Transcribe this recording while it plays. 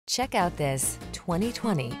Check out this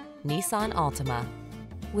 2020 Nissan Altima.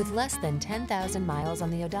 With less than 10,000 miles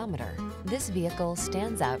on the odometer, this vehicle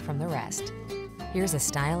stands out from the rest. Here's a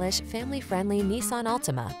stylish, family-friendly Nissan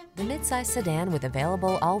Altima, the midsize sedan with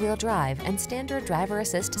available all-wheel drive and standard driver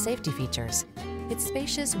assist safety features. Its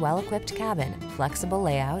spacious, well-equipped cabin, flexible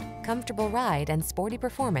layout, comfortable ride, and sporty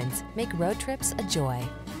performance make road trips a joy.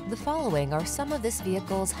 The following are some of this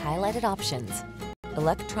vehicle's highlighted options: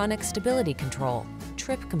 electronic stability control,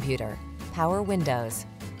 trip computer, power windows,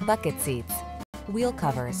 bucket seats, wheel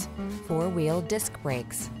covers, four-wheel disc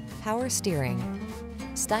brakes, power steering.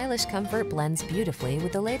 Stylish comfort blends beautifully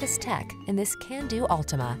with the latest tech in this can-do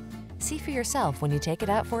Altima. See for yourself when you take it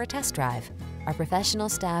out for a test drive. Our professional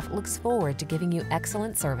staff looks forward to giving you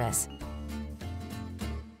excellent service.